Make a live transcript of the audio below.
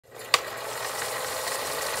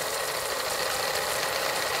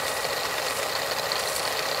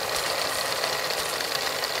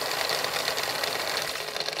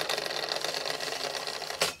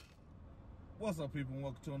people, and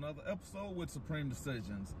welcome to another episode with Supreme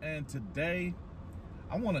Decisions. And today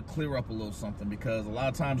I want to clear up a little something, because a lot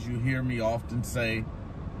of times you hear me often say,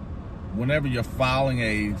 whenever you're filing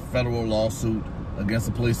a federal lawsuit against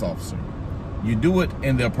a police officer, you do it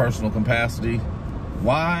in their personal capacity.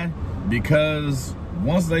 Why? Because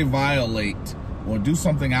once they violate or do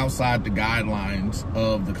something outside the guidelines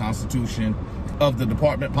of the Constitution, of the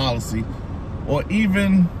department policy, or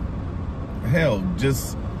even, hell,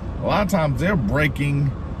 just a lot of times they're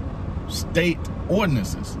breaking state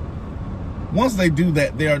ordinances. Once they do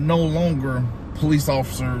that, they are no longer Police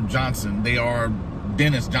Officer Johnson. They are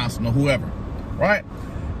Dennis Johnson or whoever, right?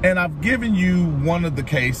 And I've given you one of the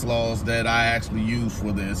case laws that I actually use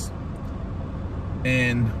for this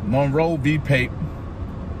in Monroe v. Pape.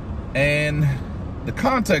 And the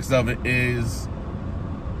context of it is,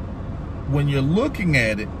 when you're looking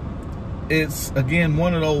at it, it's, again,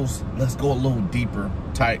 one of those let's go a little deeper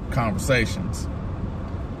type conversations.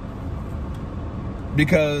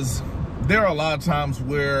 Because there are a lot of times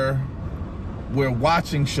where we're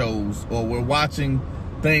watching shows or we're watching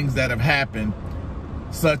things that have happened,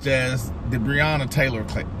 such as the Breonna Taylor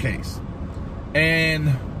case. And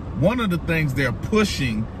one of the things they're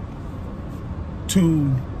pushing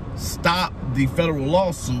to stop the federal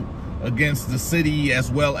lawsuit against the city as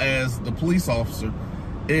well as the police officer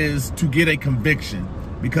is to get a conviction,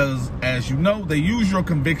 because, as you know, they use your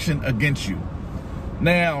conviction against you.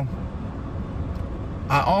 Now,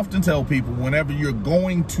 I often tell people, whenever you're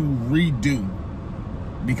going to redo,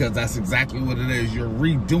 because that's exactly what it is, you're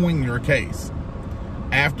redoing your case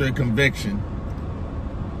after a conviction,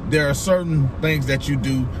 there are certain things that you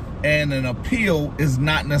do, and an appeal is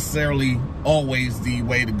not necessarily always the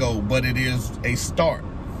way to go, but it is a start,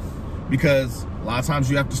 because a lot of times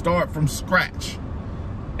you have to start from scratch.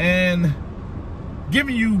 And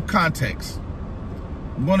giving you context,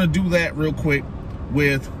 I'm going to do that real quick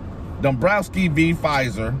with Dombrowski v.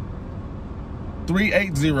 Pfizer,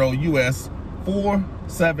 380 U.S.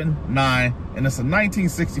 479, and it's a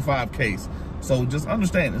 1965 case. So just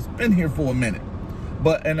understand, it's been here for a minute.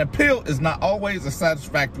 But an appeal is not always a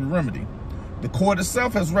satisfactory remedy. The court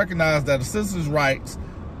itself has recognized that a citizen's rights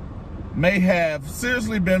may have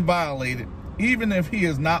seriously been violated, even if he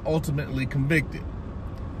is not ultimately convicted.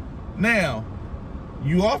 Now,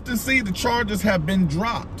 you often see the charges have been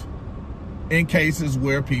dropped in cases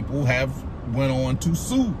where people have went on to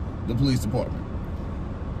sue the police department.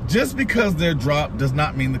 Just because they're dropped does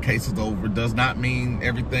not mean the case is over, does not mean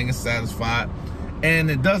everything is satisfied, and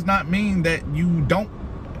it does not mean that you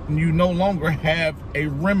no longer have a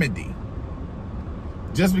remedy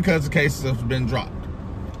just because the case has been dropped.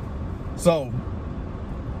 So,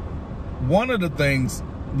 one of the things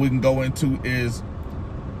we can go into is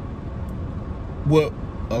what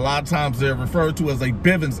a lot of times they're referred to as a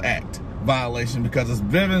Bivens Act violation, because it's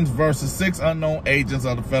Bivens versus 6 unknown agents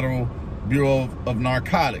of the Federal Bureau of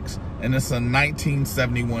Narcotics, and it's a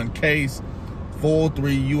 1971 case,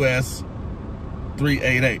 43 U.S.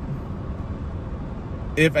 388.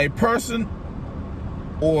 If a person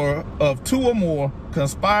or of two or more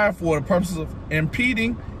conspire for the purpose of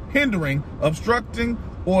impeding, hindering, obstructing,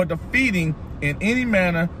 or defeating in any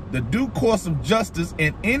manner the due course of justice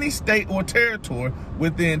in any state or territory,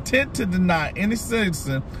 with the intent to deny any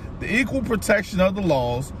citizen the equal protection of the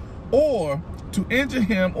laws, or to injure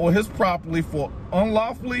him or his property for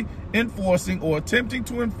unlawfully enforcing or attempting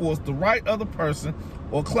to enforce the right of the person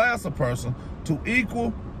or class of person to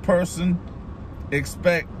equal person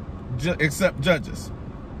except judges.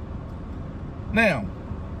 Now,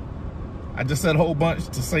 I just said a whole bunch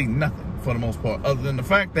to say nothing for the most part, other than the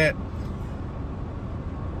fact that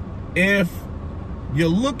if you're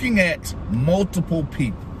looking at multiple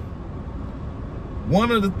people,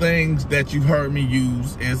 one of the things that you've heard me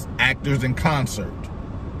use is actors in concert.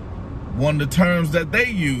 One of the terms that they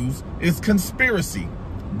use is conspiracy.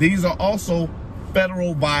 These are also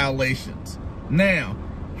federal violations. Now,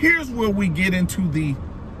 here's where we get into the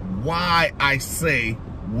why I say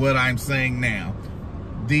what I'm saying now,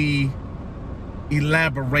 the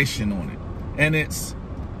elaboration on it. And it's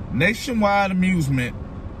Nationwide Amusement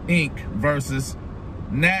Inc. versus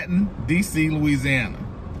Nathan, D.C., Louisiana,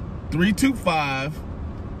 325,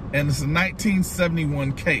 and it's a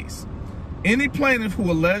 1971 case. Any plaintiff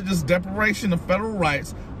who alleges deprivation of federal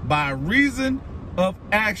rights by reason of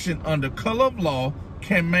action under color of law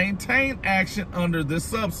can maintain action under this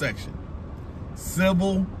subsection: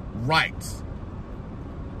 civil rights.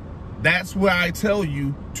 That's where I tell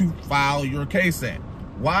you to file your case at.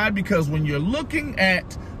 Why? Because when you're looking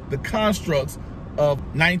at the constructs of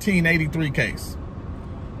 1983 case,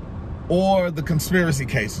 or the conspiracy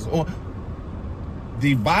cases, or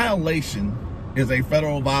the violation is a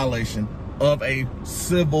federal violation of a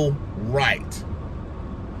civil right.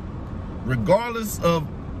 Regardless of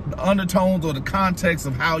the undertones or the context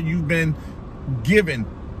of how you've been given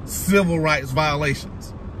civil rights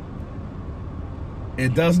violations,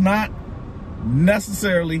 it does not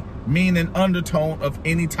necessarily mean an undertone of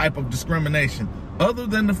any type of discrimination, other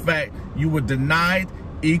than the fact you were denied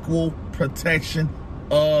equal protection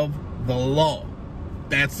of the law.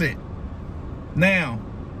 That's it. Now,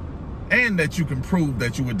 and that you can prove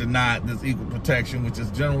that you were denied this equal protection, which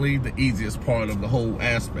is generally the easiest part of the whole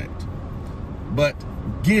aspect. But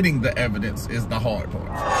getting the evidence is the hard part.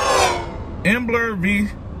 Embler v.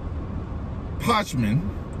 Pochman,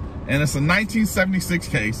 and it's a 1976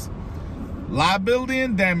 case. Liability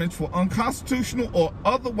and damage for unconstitutional or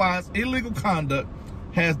otherwise illegal conduct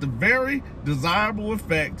has the very desirable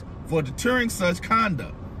effect for deterring such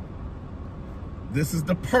conduct. This is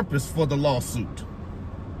the purpose for the lawsuit.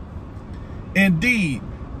 Indeed,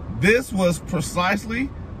 this was precisely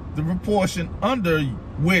the proportion under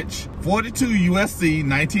which 42 U.S.C.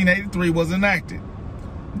 1983 was enacted.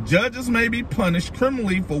 Judges may be punished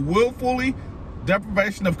criminally for willfully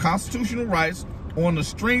deprivation of constitutional rights on the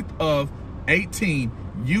strength of 18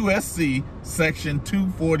 U.S.C. Section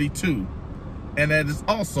 242, and that is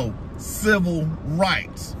also civil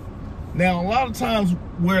rights. Now, a lot of times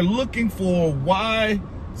we're looking for why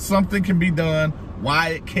something can be done, why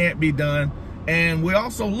it can't be done, and we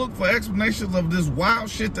also look for explanations of this wild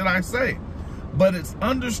shit that I say. But it's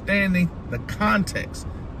understanding the context,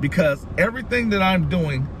 because everything that I'm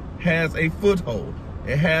doing has a foothold.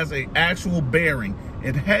 It has an actual bearing.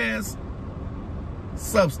 It has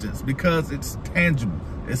substance because it's tangible.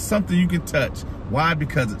 It's something you can touch. Why?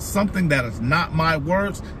 Because it's something that is not my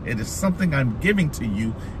words. It is something I'm giving to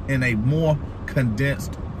you in a more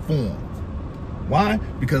condensed form. Why?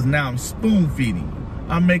 Because now I'm spoon feeding you.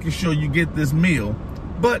 I'm making sure you get this meal,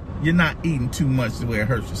 but you're not eating too much to where it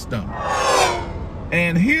hurts your stomach.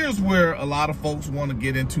 And here's where a lot of folks want to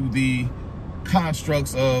get into the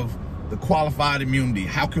constructs of the qualified immunity.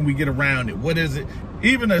 How can we get around it? What is it?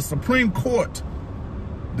 Even a Supreme Court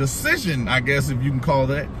decision, I guess if you can call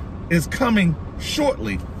that, is coming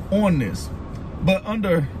shortly on this. But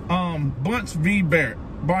under Bunch v.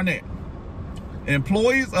 Barnett,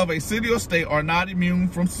 employees of a city or state are not immune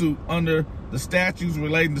from suit under the statutes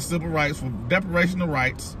relating to civil rights for deprivation of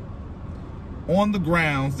rights on the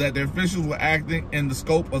grounds that their officials were acting in the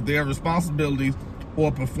scope of their responsibilities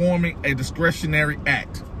or performing a discretionary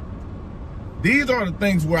act. These are the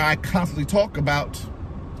things where I constantly talk about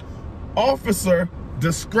officer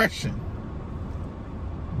discretion.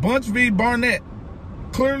 Bunch v. Barnett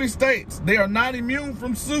clearly states they are not immune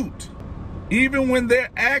from suit, even when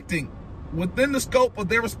they're acting within the scope of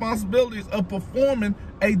their responsibilities of performing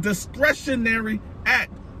a discretionary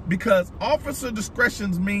act, because officer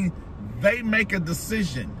discretions mean they make a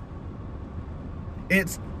decision.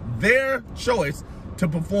 It's their choice to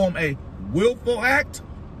perform a willful act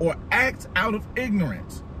or act out of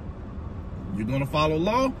ignorance. You're going to follow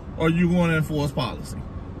law or you're going to enforce policy.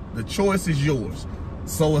 The choice is yours.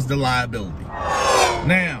 So is the liability.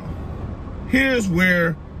 Now, here's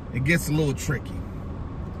where it gets a little tricky.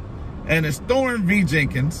 And it's Thorne v.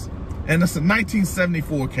 Jenkins, and it's a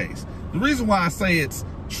 1974 case. The reason why I say it's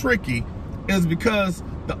tricky is because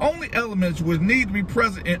the only elements which need to be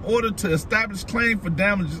present in order to establish claim for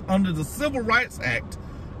damages under the Civil Rights Act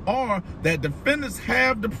are that defendants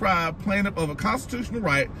have deprived plaintiff of a constitutional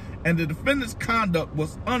right and the defendant's conduct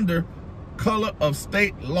was under color of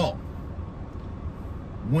state law.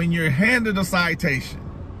 When you're handed a citation,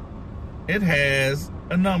 it has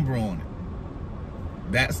a number on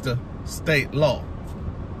it. That's the state law.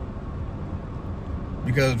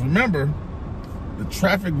 Because remember, the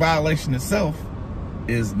traffic violation itself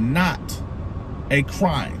is not a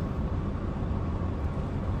crime.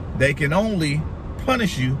 They can only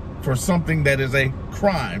punish you for something that is a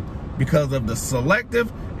crime because of the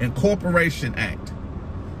Selective Incorporation Act.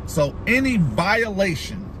 So any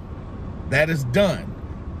violation that is done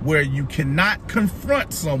where you cannot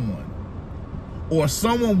confront someone or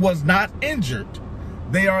someone was not injured,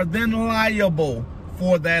 they are then liable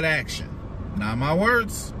for that action. Not my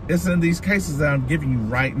words. It's in these cases that I'm giving you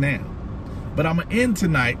right now. But I'm going to end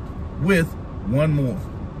tonight with one more.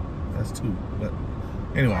 That's two. But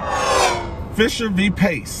anyway. Fisher v.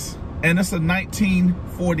 Pace. And it's a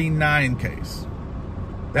 1949 case.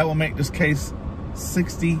 That will make this case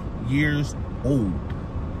 60 years old.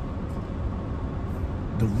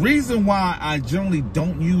 The reason why I generally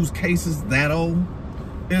don't use cases that old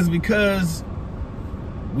is because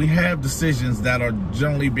we have decisions that are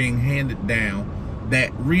generally being handed down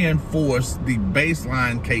that reinforce the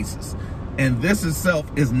baseline cases. And this itself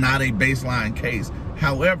is not a baseline case.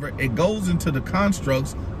 However, it goes into the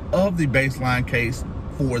constructs of the baseline case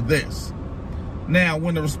for this. Now,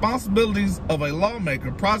 when the responsibilities of a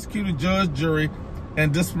lawmaker, prosecutor, judge, jury,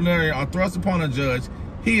 and disciplinary are thrust upon a judge,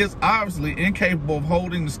 he is obviously incapable of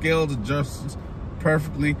holding the scales of justice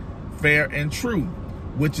perfectly fair and true,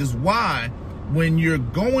 which is why when you're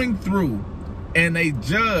going through and a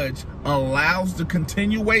judge allows the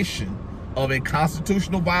continuation of a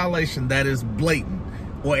constitutional violation that is blatant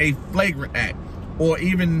or a flagrant act, or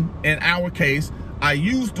even in our case, I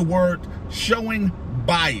use the word showing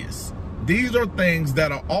bias. These are things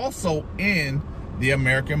that are also in the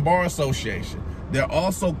American Bar Association. They're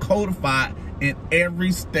also codified in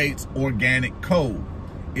every state's organic code.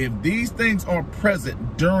 If these things are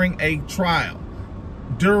present during a trial,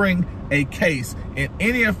 during a case, in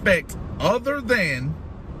any effect other than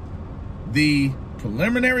the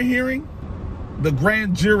preliminary hearing, the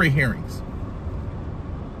grand jury hearings,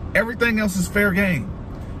 everything else is fair game,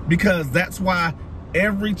 because that's why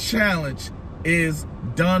every challenge is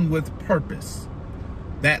done with purpose.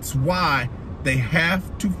 That's why they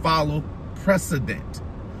have to follow precedent,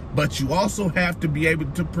 but you also have to be able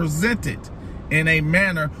to present it in a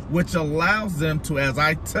manner which allows them to, as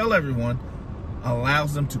I tell everyone,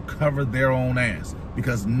 allows them to cover their own ass,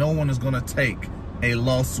 because no one is going to take a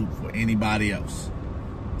lawsuit for anybody else.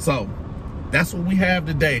 So that's what we have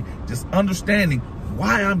today. Just understanding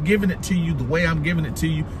why I'm giving it to you the way I'm giving it to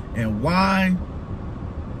you, and why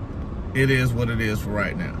it is what it is for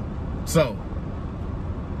right now. So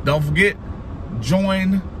don't forget,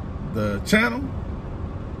 join the channel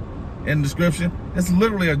in the description. It's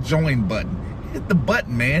literally a join button. Hit the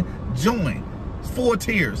button, man. Join. It's 4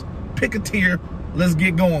 tiers. Pick a tier. Let's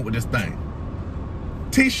get going with this thing.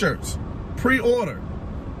 T-shirts, pre-order,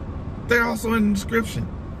 they're also in the description.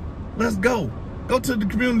 Let's go. Go to the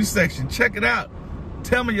community section. Check it out.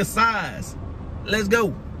 Tell me your size. Let's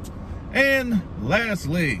go. And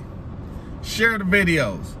lastly, share the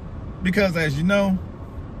videos, because as you know,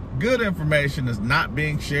 good information is not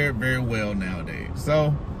being shared very well nowadays.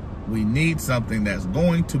 So we need something that's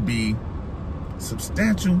going to be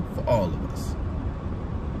substantial for all of us.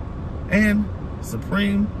 And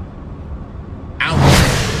supreme